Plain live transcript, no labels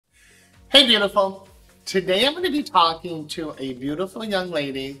Hey, beautiful. Today I'm going to be talking to a beautiful young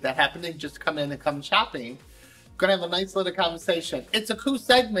lady that happened to just come in and come shopping. Going to have a nice little conversation. It's a cool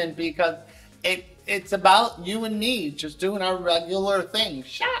segment because it's about you and me just doing our regular thing.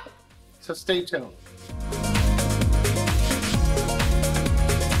 Shop. So stay tuned.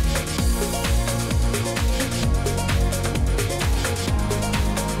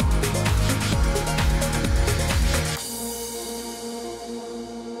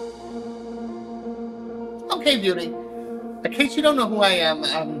 Okay, beauty. In case you don't know who I am,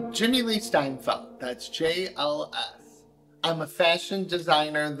 I'm Jimmylee Steinfeld. That's JLS. I'm a fashion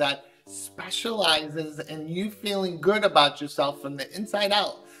designer that specializes in you feeling good about yourself from the inside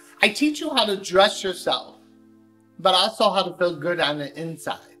out. I teach you how to dress yourself, but also how to feel good on the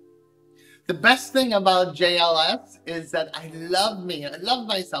inside. The best thing about JLS is that I love me. I love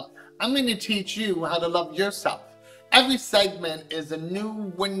myself. I'm going to teach you how to love yourself. Every segment is a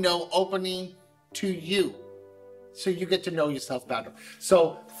new window opening to you, so you get to know yourself better.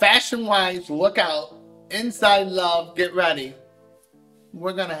 So fashion-wise, look out. Inside love, get ready.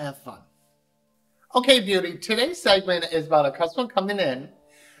 We're going to have fun. Okay, beauty. Today's segment is about a customer coming in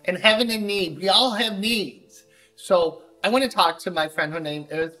and having a need. We all have needs. So I want to talk to my friend. Her name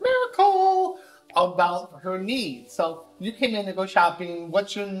is Miracle, about her needs. So you came in to go shopping.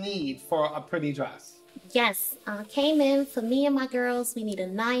 What's your need for a pretty dress? Yes, I came in for me and my girls. We need a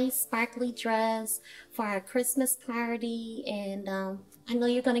nice sparkly dress for our Christmas party, and I know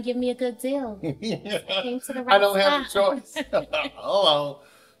you're going to give me a good deal. Came to the right I don't have a spot. choice. Hello.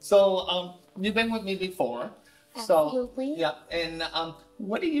 So you've been with me before. Absolutely. So, yeah. And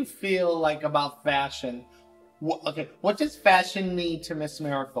what do you feel like about fashion? What does fashion mean to Miss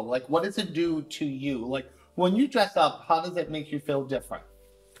Miracle? Like, what does it do to you? Like, when you dress up, how does it make you feel different?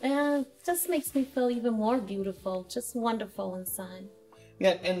 Just makes me feel even more beautiful, just wonderful inside.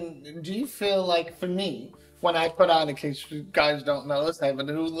 Yeah, and do you feel like, for me, when I put on, in case you guys don't notice, I have a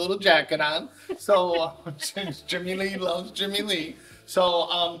new little jacket on. So, Jimmylee loves Jimmylee.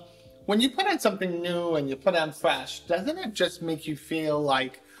 So, when you put on something new and you put on fresh, doesn't it just make you feel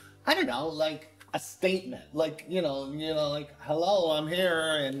like, I don't know, like a statement? Like, you know, like, hello, I'm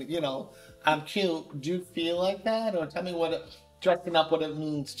here, and, I'm cute. Do you feel like that? Or tell me dressing up, what it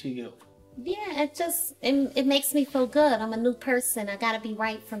means to you. Yeah, it makes me feel good. I'm a new person. I gotta be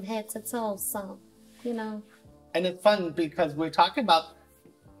right from head to toe, so, And it's fun because we're talking about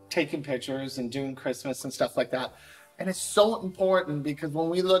taking pictures and doing Christmas and stuff like that. And it's so important because when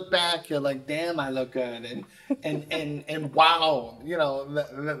we look back, you're like, damn, I look good. And wow,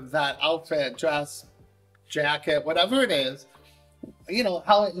 that outfit, dress, jacket, whatever it is,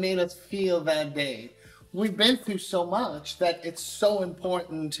 how it made us feel that day. We've been through so much that it's so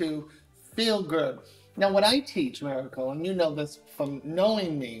important to feel good. Now, what I teach, Miracle, and you know this from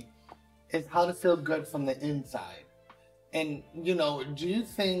knowing me, is how to feel good from the inside. And, do you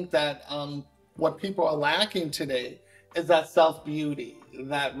think that what people are lacking today is that self-beauty,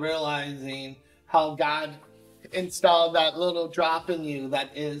 that realizing how God installed that little drop in you that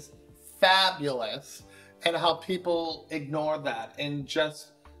is fabulous, and how people ignore that and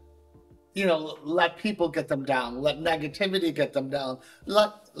just let people get them down, let negativity get them down,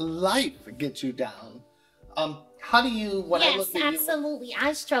 let life get you down. How do you, when I look at you... Yes, absolutely.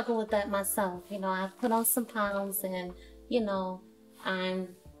 I struggle with that myself. I've put on some pounds and, I'm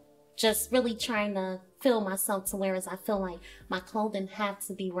just really trying to feel myself to whereas I feel like my clothing have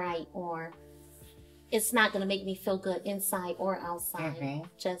to be right, or it's not going to make me feel good inside or outside. Mm-hmm.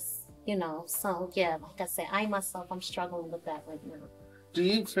 Just, so yeah, like I said, I myself, I'm struggling with that right now. Do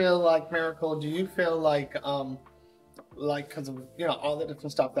you feel like, Miracle, because of, all the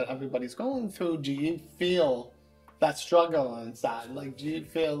different stuff that everybody's going through, do you feel that struggle inside? Like, do you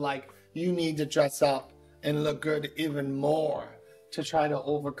feel like you need to dress up and look good even more to try to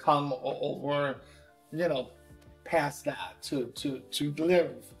overcome or past that, to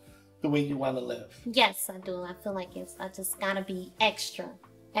live the way you want to live? Yes, I do. I feel like I just gotta be extra,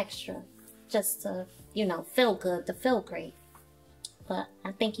 just to, feel good, to feel great. But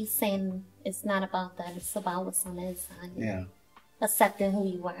I think he's saying it's not about that. It's about what's on the inside. Yeah. Accepting who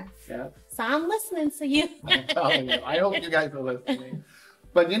you are. Yeah. So I'm listening to you. I'm telling you. I hope you guys are listening.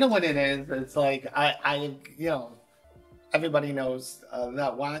 But you know what it is? It's like, everybody knows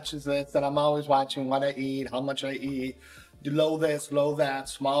that watches this, that I'm always watching what I eat, how much I eat, low this, low that,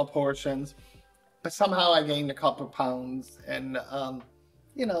 small portions. But somehow I gained a couple pounds, and,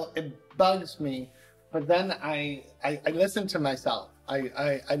 it bugs me. But then I listen to myself.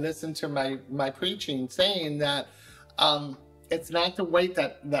 I listen to my preaching saying that it's not the weight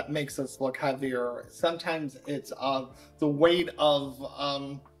that makes us look heavier. Sometimes it's the weight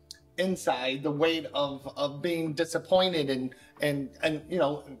of inside, the weight of being disappointed and you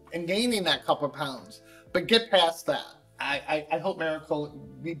know, and gaining that couple of pounds. But get past that. I hope, Miracle,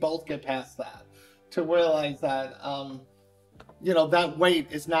 we both get past that to realize that, you know, that weight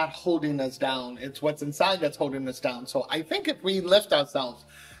is not holding us down. It's what's inside that's holding us down. So I think if we lift ourselves,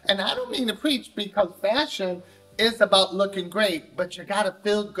 and I don't mean to preach, because fashion is about looking great, but you got to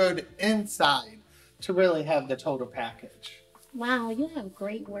feel good inside to really have the total package. Wow, you have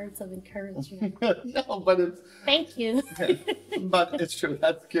great words of encouragement. No, but it's... Thank you. But it's true.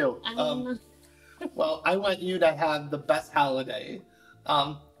 That's cute. Well, I want you to have the best holiday.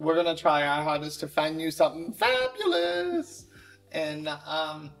 We're going to try our hardest to find you something fabulous. And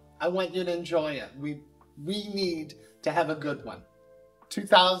I want you to enjoy it. We need to have a good one.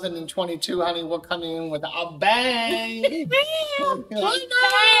 2022, honey, we're coming in with a bang.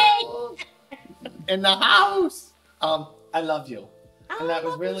 In the house. I love you. And that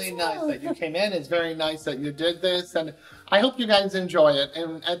was really nice that you came in. It's very nice that you did this. And I hope you guys enjoy it.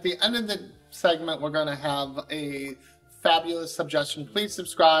 And at the end of the segment, we're going to have a fabulous suggestion. Please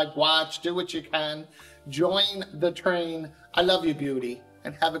subscribe, watch, do what you can. Join the train. I love you, beauty.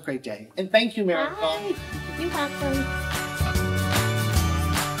 And have a great day. And thank you, Miracle. bye. You're welcome.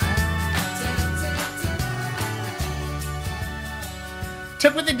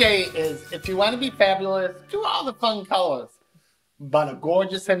 Tip of the day is, if you want to be fabulous, do all the fun colors. But a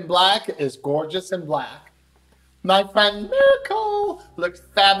gorgeous in black is gorgeous in black. My friend Miracle looks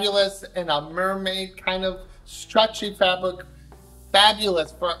fabulous in a mermaid kind of stretchy fabric.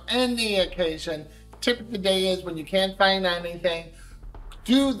 Fabulous for any occasion. Tip of the day is, when you can't find anything,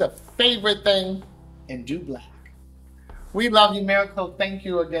 do the favorite thing and do black. We love you, Miracle. Thank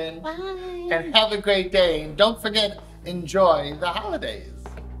you again. Bye. And have a great day. And don't forget, enjoy the holidays.